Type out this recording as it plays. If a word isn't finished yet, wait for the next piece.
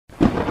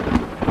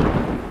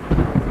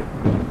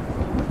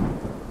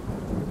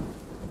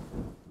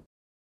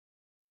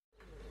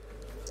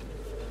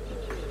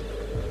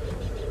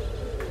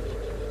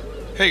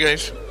Hey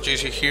guys,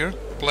 JC here,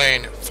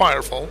 playing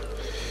Firefall.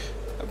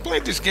 I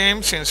played this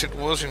game since it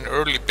was in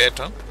early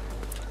beta.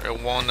 I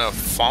won a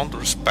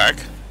Founders Pack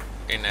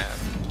in a,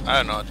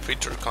 a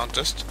Twitter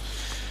contest.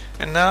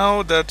 And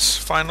now that's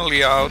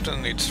finally out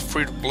and it's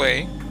free to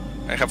play.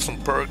 I have some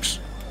perks.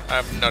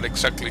 I'm not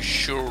exactly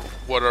sure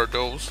what are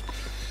those.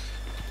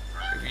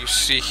 If you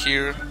see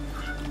here,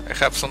 I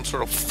have some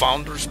sort of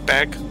Founders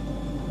Pack.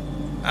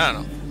 I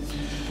don't know.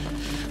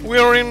 We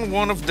are in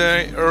one of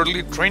the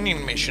early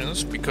training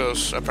missions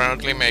because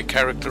apparently my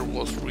character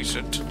was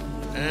reset,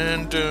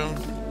 and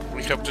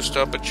we have to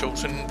stop a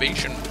chosen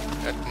invasion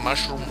at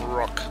Mushroom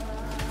Rock.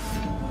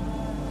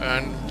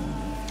 And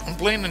I'm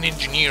playing an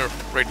engineer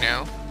right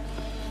now,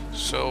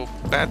 so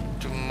back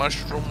to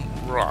Mushroom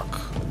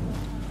Rock.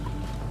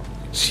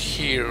 It's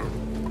here,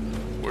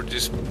 where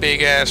this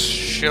big ass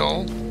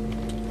shell.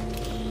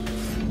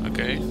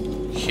 Okay,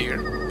 here.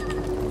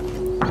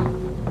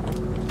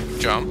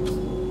 Jump.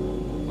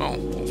 Oh,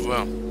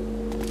 well.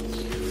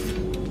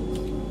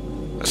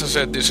 As I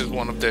said, this is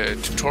one of the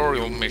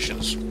tutorial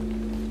missions.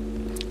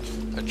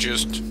 I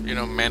just,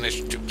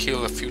 managed to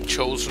kill a few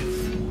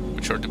chosen,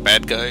 which are the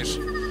bad guys.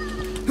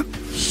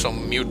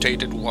 Some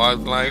mutated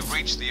wildlife. We've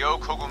reached the O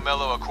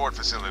Cogumelo Accord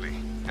facility.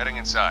 Heading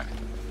inside.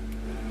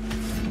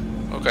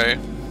 Okay.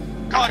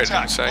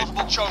 Contact!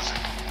 Multiple chosen.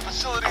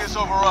 Facility is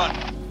overrun.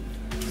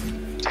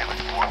 Damn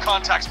it, more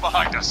contacts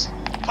behind us.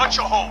 Punch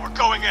a hole, we're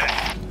going in.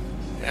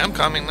 Yeah, I'm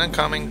coming.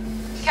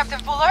 Captain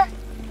Fuller?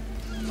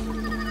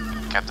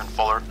 Captain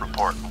Fuller,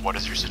 report. What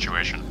is your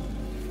situation?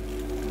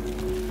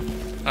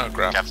 Oh,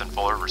 crap. Captain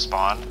Fuller,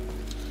 respond.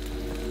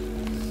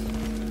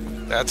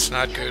 That's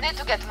not good. You need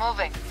to get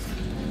moving.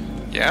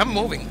 Yeah, I'm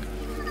moving.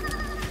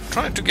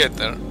 Trying to get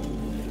there.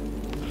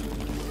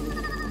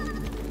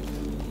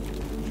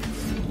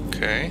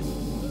 Okay.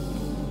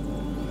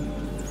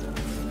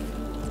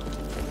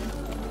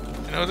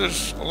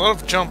 There's a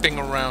lot of jumping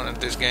around in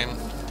this game.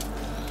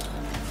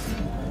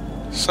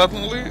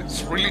 Suddenly,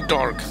 it's really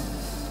dark.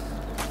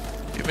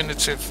 Even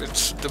if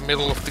it's the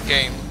middle of the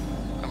game.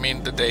 I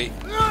mean, the day.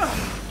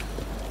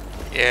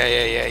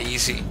 Yeah,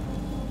 easy.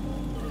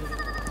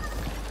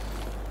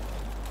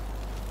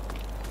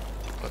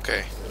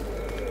 Okay.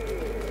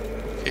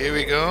 Here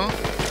we go.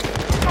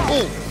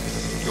 Oh!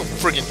 You're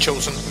friggin'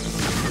 chosen.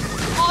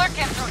 Fuller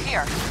came through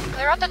here.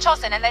 Clear out the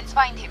chosen and let's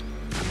find him.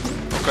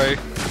 Okay.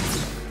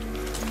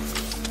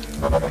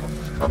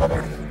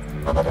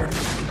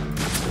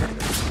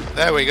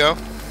 There we go.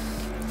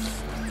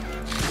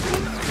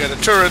 We got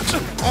a turret.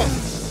 Oh!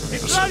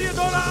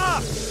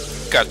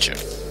 Gotcha.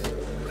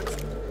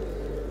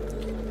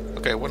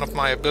 Okay, one of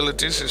my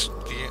abilities is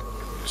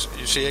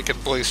you see I can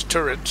place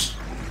turrets.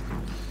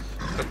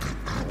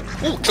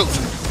 Ooh,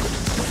 chosen!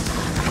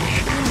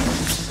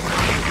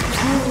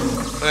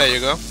 There you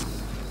go.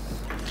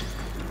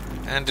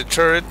 And the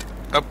turret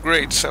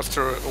upgrades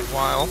after a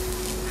while.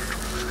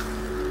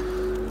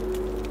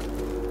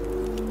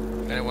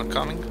 Anyone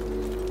coming?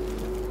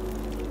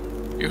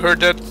 You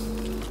heard that?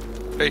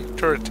 Hey,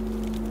 turret.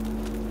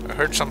 I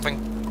heard something.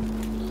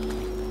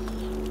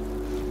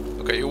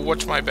 Okay, you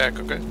watch my back,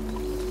 okay?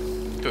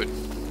 Good.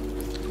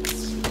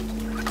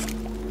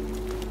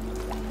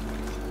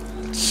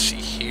 Let's see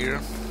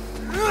here.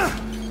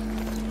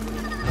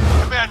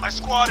 Command, my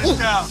squad is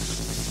down.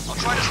 I'll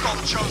try to stall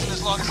the chosen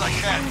as long as I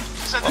can.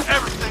 Send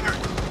everything or...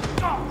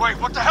 Wait,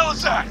 what the hell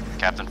is that?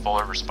 Captain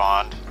Fuller,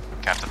 respond.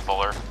 Captain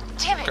Fuller.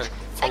 Damn it! Okay, I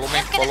follow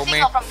can't get me. a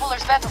signal from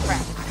Fuller's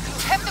battlefront.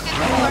 You have to get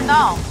to Fuller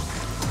now.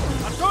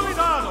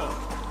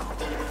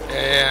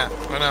 Yeah,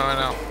 I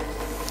know.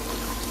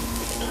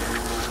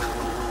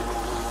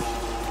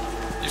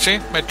 You see?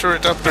 My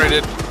turret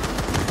upgraded.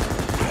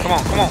 Come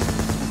on.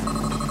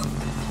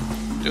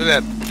 Do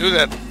that.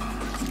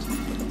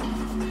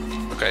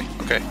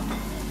 Okay.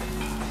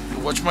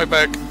 Watch my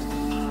back.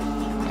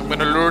 I'm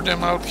gonna lure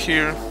them out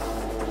here.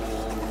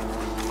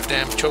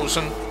 Damn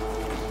chosen.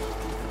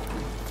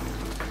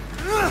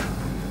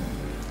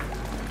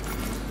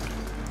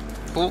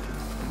 Oh.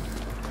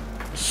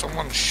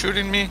 Someone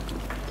shooting me.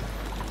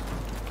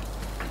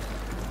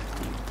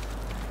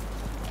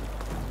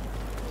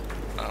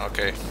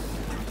 Okay.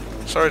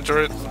 Sorry,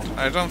 turret.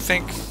 I don't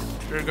think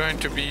you're going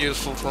to be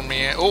useful for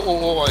me.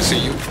 Oh, I see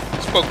you.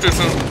 Spoke too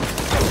soon.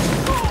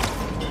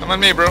 Come on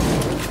me, bro.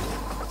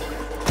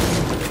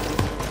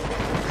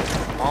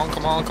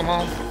 Come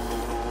on.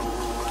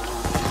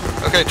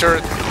 Okay,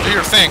 turret. Do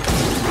your thing.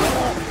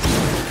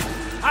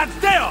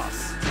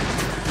 Adios!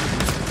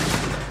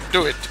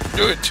 Do it.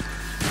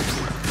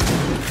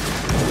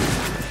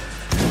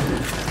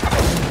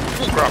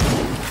 Oh, crap.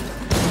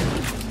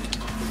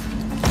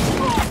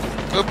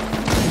 Oop.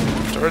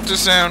 Turret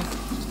is down.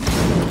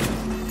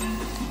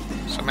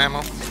 Some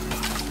ammo.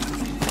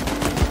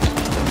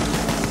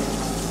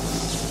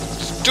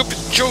 Stupid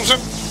chosen!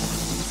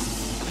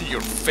 In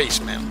your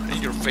face, man.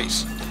 In your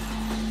face.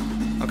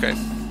 Okay.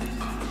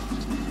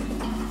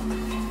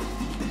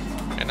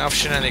 Enough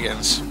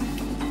shenanigans.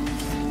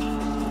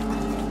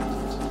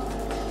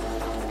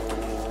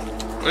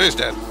 What is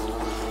that?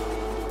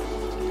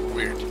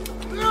 Weird.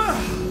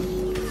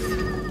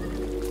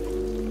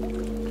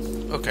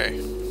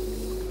 Okay.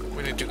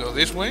 We need to go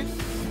this way.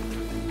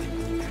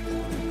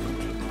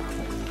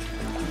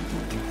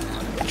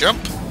 Jump.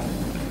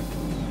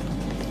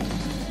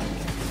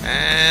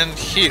 And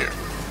here.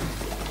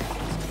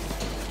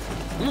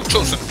 Ooh,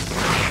 chosen.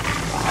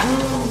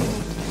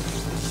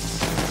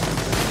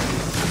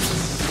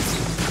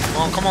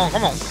 Come on, come on,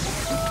 come on.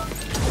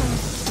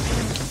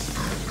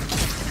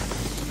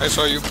 I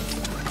saw you.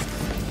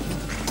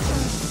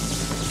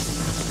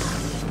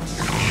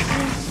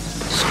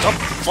 Stop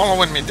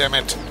following me, damn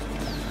it.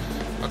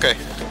 Okay.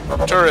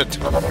 Turret.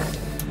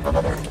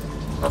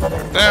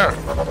 There.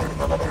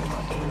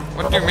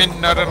 What do you mean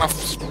not enough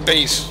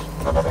space?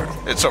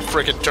 It's a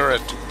freaking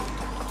turret.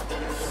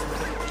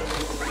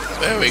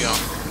 There we go.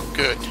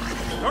 Good.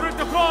 Turret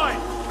deployed!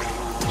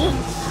 Ooh.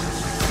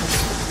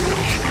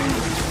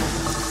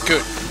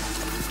 Good.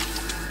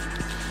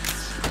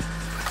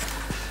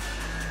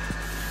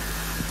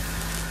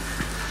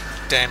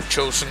 Damn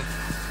chosen.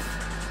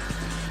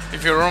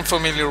 If you're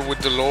unfamiliar with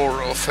the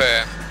lore of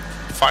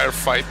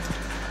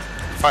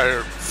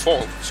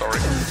Firefall, sorry.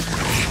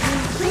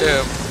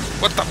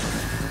 What the?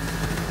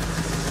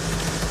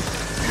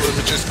 Let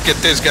me just get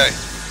this guy.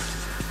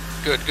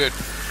 Good, good.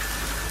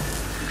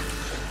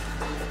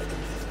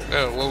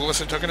 What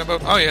was I talking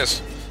about? Oh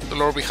yes, the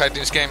lore behind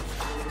this game.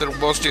 There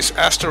was this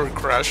asteroid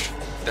crash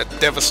that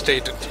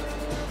devastated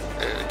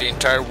the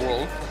entire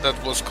world. That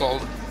was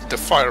called the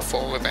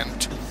Firefall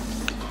event.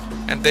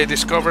 And they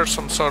discovered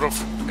some sort of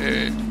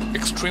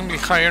extremely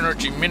high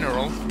energy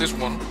mineral, this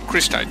one,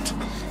 crystite,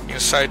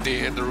 inside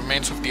the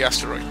remains of the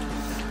asteroid.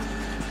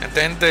 And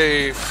then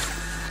they...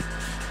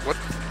 what?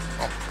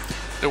 Oh,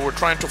 they were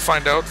trying to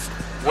find out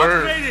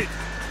where... Upgraded!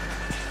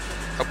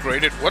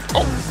 Upgraded? What?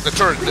 Oh, the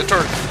turret, the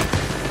turret.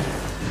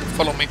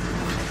 Follow me.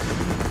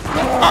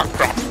 Ah,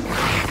 crap.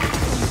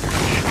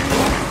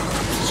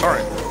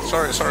 Sorry.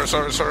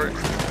 Sorry.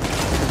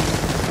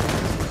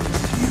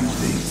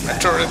 My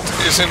turret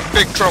is in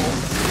big trouble.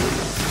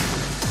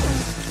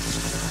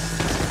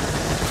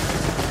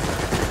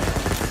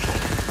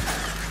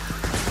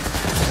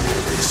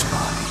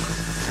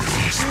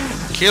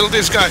 Kill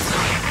this guy.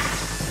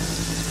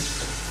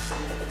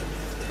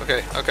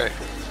 Okay.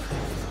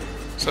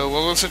 So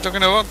what was I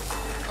talking about?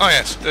 Oh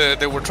yes,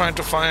 they were trying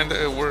to find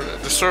where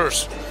the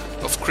source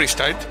of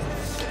crystite,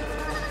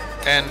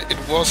 and it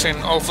was in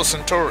Alpha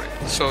Centauri.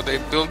 So they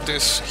built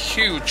this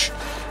huge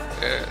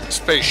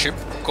spaceship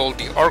called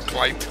the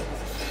Arclight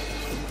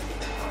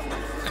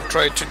and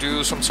tried to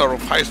do some sort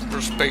of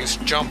hyperspace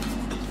jump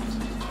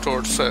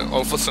towards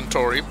Alpha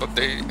Centauri, but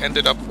they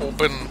ended up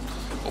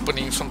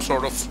opening some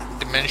sort of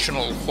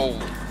dimensional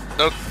hole.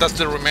 That's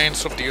the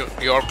remains of the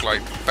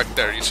Arclight back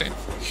there, you see?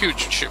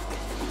 Huge ship.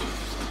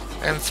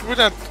 And through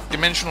that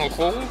dimensional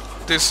hole,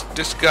 this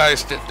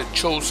guys, the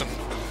Chosen,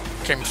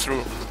 came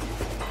through.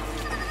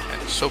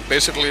 And so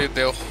basically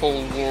the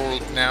whole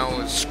world now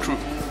is screwed.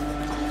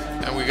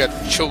 And we got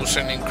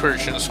Chosen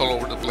incursions all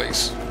over the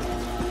place.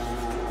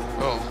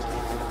 Oh.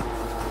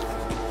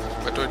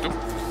 What do I do?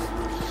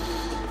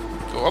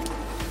 Go up.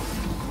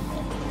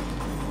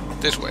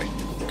 This way.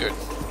 Good.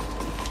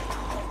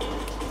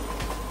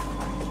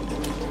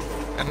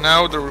 And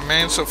now the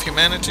remains of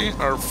humanity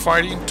are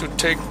fighting to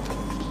take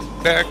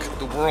back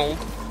the world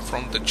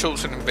from the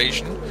Chosen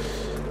invasion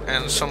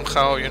and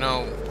somehow, you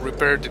know,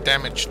 repair the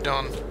damage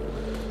done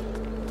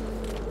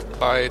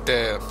by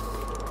that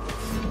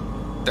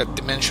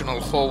dimensional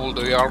hole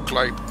the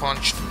Arclight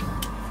punched.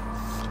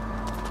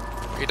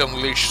 It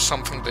unleashed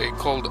something they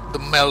called the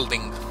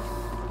melding.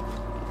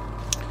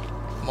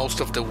 Most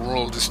of the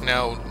world is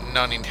now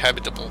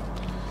non-inhabitable.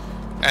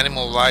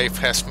 Animal life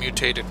has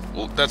mutated.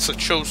 Oh, that's a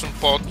Chosen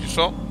pod, you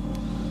saw?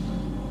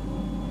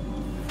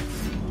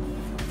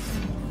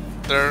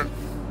 There,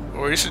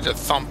 or is it a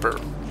thumper?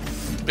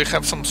 They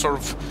have some sort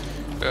of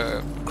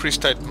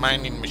crystite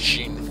mining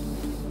machine,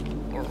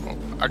 or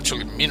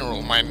actually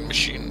mineral mining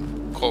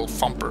machine called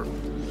thumper.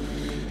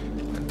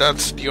 And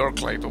that's the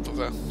Arclight over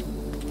there.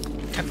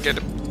 Can't get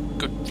a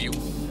good view.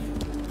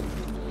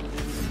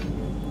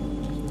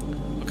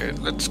 Okay,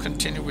 let's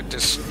continue with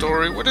this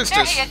story. What is There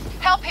this? he is.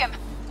 Help him.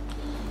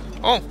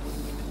 Oh,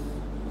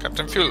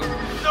 Captain Fuller.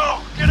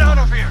 No! Get out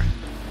of here!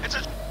 It's a...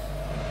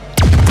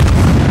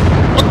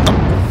 What the?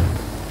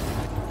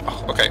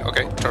 Oh, okay.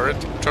 Turret.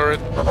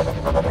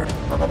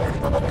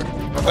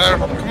 There,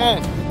 come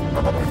on.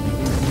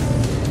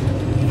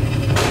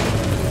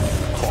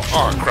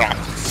 Oh, crap.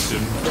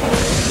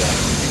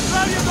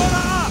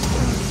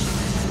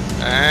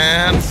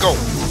 And go.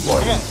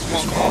 Come on.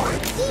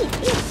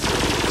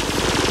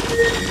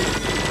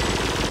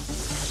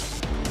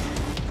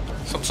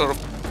 Some sort of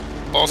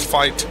boss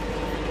fight.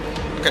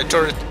 Okay,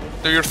 turret,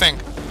 do your thing.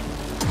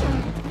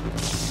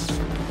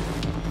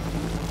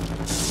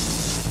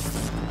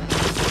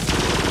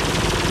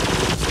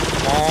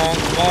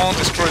 Come on,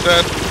 destroy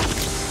that.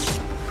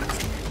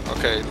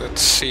 Okay,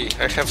 let's see.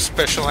 I have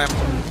special ammo.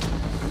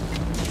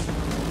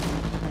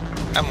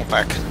 Ammo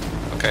pack.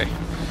 Okay.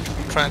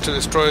 Trying to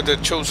destroy the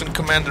Chosen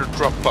Commander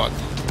drop pod.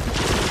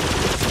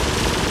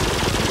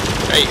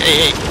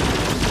 Hey.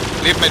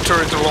 Leave my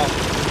turret alone.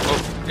 Oh.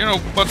 You know,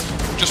 but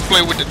just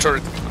play with the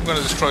turret. I'm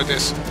gonna destroy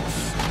this.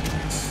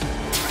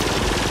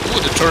 Ooh,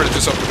 the turret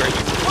is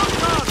upgraded.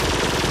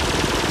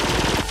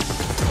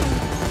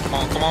 Come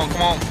on, come on,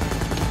 come on.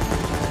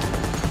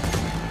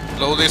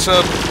 Blow this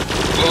up.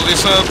 Blow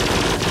this up.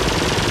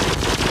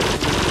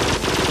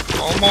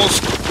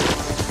 Almost.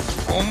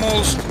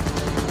 Almost.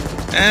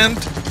 And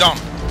done.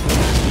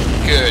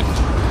 Good.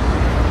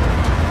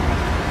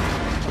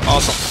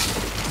 Awesome.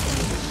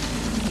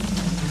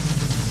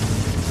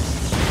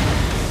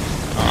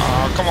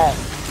 Come on.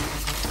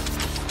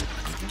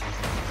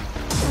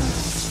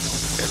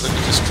 Okay, let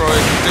me destroy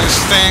these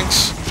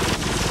things.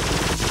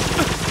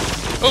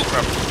 Oh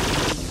crap.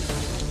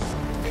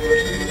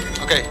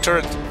 Okay,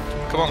 turret.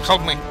 Come on,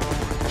 help me.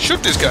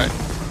 Shoot this guy.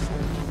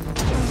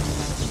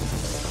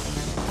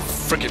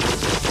 Frickin'.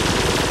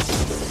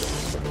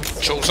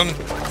 Chosen.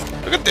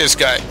 Look at this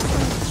guy.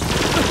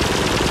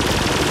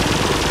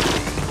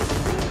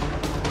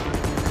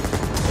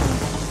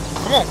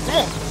 Come on, come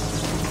on.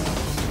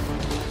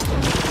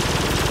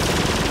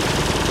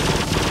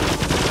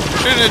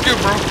 Shooting at you,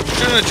 bro.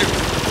 Shooting at you.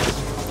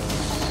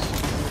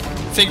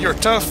 Think you're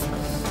tough?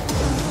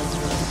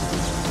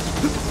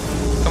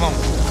 Come on,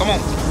 come on.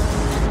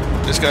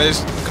 This guy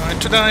is going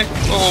to die.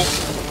 Uh-oh.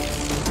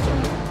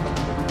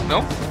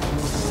 No?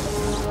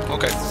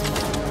 Okay.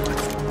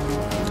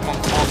 Come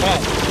on, come on, come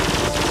on.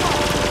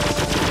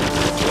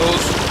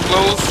 Close,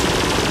 close.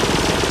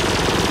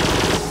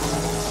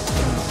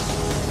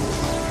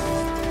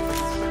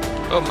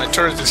 Oh, my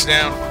turret is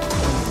down.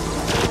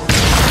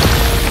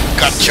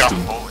 Gotcha.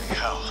 Holy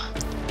hell.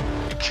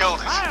 You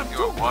killed it. You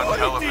are one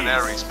hell of an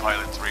Ares,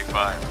 Pilot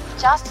 3-5.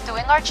 Just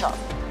doing our job.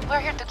 We're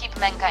here to keep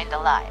mankind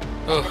alive.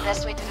 Ugh. The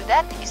best way to do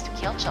that is to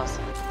kill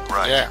Chosen.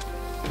 Right. Yeah.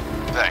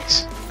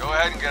 Thanks. Go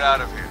ahead and get out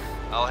of here.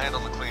 I'll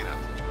handle the cleanup.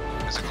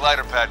 There's a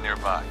glider pad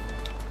nearby.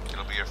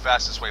 It'll be your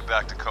fastest way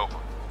back to Copa.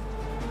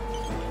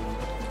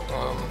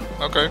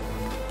 Okay.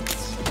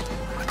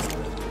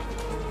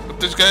 But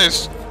this guy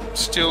is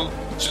still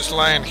just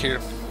lying here.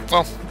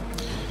 Well,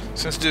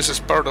 since this is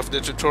part of the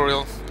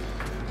tutorial,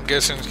 I'm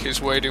guessing he's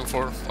waiting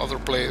for other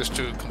players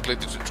to complete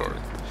the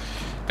tutorial.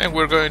 And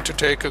we're going to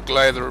take a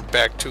glider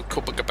back to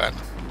Copacabana.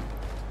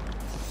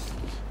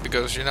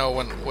 Because, you know,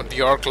 when the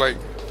Arclight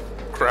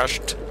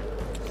crashed,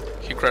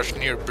 he crashed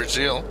near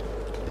Brazil.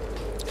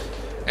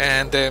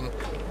 And the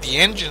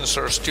engines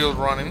are still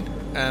running,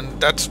 and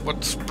that's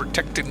what's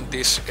protecting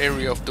this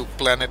area of the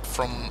planet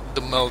from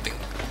the melting.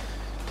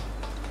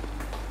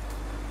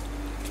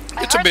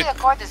 I heard the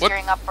Accord is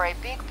gearing up for a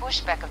big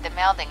pushback of the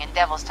melding in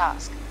Devil's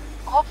Tusk.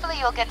 Hopefully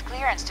you'll get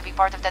clearance to be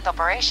part of that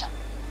operation.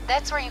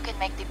 That's where you can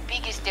make the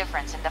biggest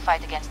difference in the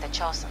fight against the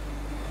Chosen.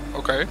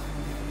 Okay.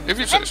 If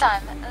you In the say so.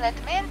 meantime,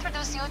 let me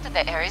introduce you to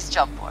the Ares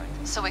job board,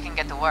 so we can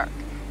get to work.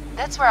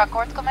 That's where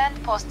Accord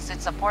Command posts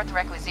its support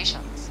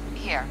requisitions.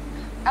 Here,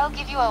 I'll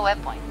give you a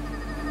waypoint.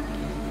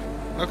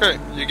 Okay,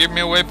 you give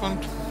me a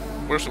waypoint?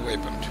 Where's the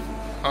waypoint?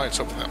 Oh, it's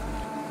up there.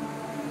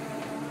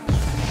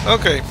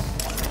 Okay,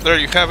 there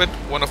you have it.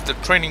 One of the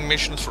training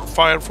missions for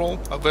Firefall,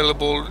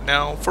 available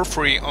now for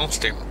free on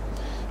Steam.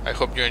 I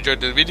hope you enjoyed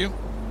the video.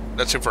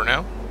 That's it for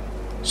now.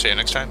 See you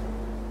next time.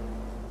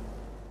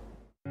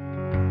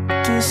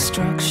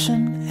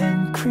 Destruction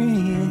and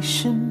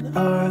creation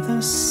are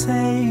the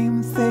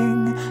same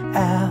thing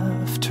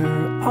after